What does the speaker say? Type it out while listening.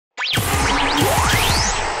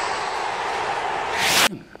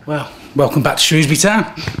Well, welcome back to Shrewsbury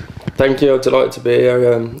Town. Thank you, I'm delighted to be here.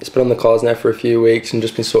 It's been on the cards now for a few weeks and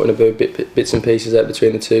just been sorting a bits and pieces out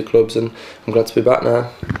between the two clubs, and I'm glad to be back now.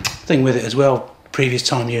 Thing with it as well, previous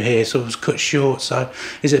time you were here sort of was cut short, so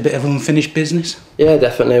is it a bit of unfinished business? Yeah,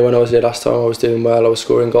 definitely. When I was here last time I was doing well, I was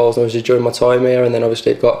scoring goals and I was enjoying my time here, and then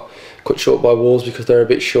obviously it got cut short by Wolves because they're a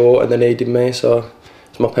bit short and they needed me, so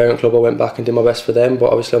it's my parent club. I went back and did my best for them, but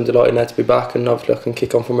obviously I'm delighted now to be back and obviously I can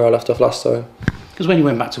kick on from where I left off last time. Because when you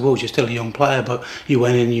went back to Wolves, you're still a young player, but you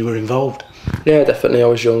went in and you were involved. Yeah, definitely. I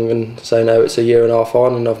was young, and so now it's a year and a half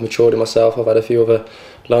on and I've matured in myself. I've had a few other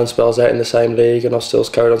loan spells out in the same league and I've still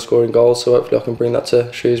carried on scoring goals, so hopefully I can bring that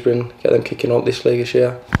to Shrewsbury and get them kicking on this league this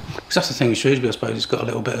year. Because that's the thing with Shrewsbury, I suppose, it's got a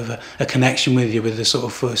little bit of a connection with you with the sort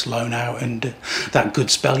of first loan out and that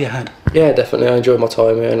good spell you had. Yeah, definitely. I enjoyed my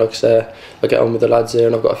time here, and like I say, I get on with the lads here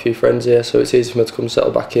and I've got a few friends here, so it's easy for me to come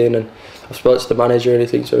settle back in, and I've spoken to the manager and he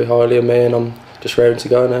thinks very highly of me, and I'm just raring to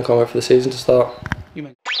go now. I can't wait for the season to start.